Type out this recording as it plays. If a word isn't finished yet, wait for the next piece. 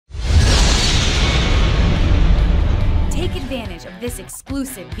this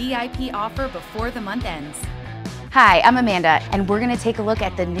exclusive VIP offer before the month ends. Hi, I'm Amanda, and we're gonna take a look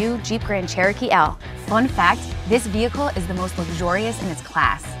at the new Jeep Grand Cherokee L. Fun fact, this vehicle is the most luxurious in its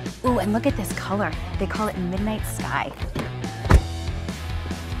class. Ooh, and look at this color. They call it Midnight Sky.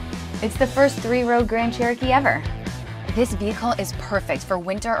 It's the first three-row Grand Cherokee ever. This vehicle is perfect for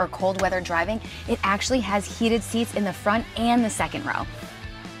winter or cold weather driving. It actually has heated seats in the front and the second row.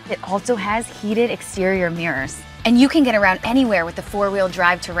 It also has heated exterior mirrors. And you can get around anywhere with the four-wheel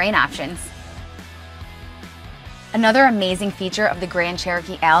drive terrain options. Another amazing feature of the Grand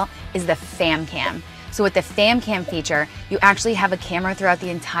Cherokee L is the Fam Cam. So with the Fam Cam feature, you actually have a camera throughout the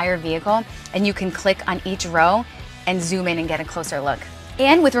entire vehicle, and you can click on each row and zoom in and get a closer look.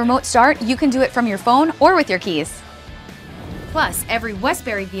 And with remote start, you can do it from your phone or with your keys. Plus, every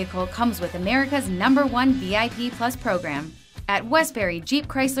Westbury vehicle comes with America's #1 VIP Plus program. At Westbury Jeep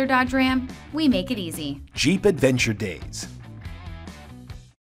Chrysler Dodge Ram, we make it easy. Jeep Adventure Days.